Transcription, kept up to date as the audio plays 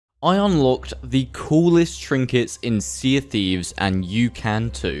I unlocked the coolest trinkets in Sea of Thieves, and you can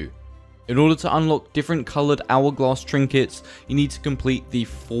too. In order to unlock different coloured hourglass trinkets, you need to complete the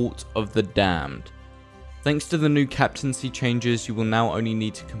Fort of the Damned. Thanks to the new captaincy changes, you will now only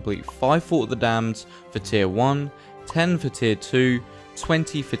need to complete 5 Fort of the Damned for tier 1, 10 for tier 2,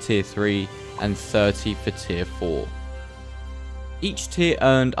 20 for tier 3, and 30 for tier 4. Each tier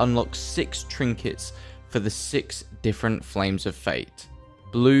earned unlocks 6 trinkets for the 6 different Flames of Fate: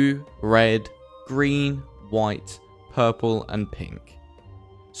 blue, red, green, white, purple, and pink.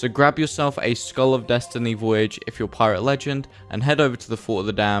 So grab yourself a Skull of Destiny voyage if you're Pirate Legend, and head over to the Fort of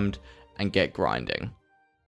the Damned and get grinding.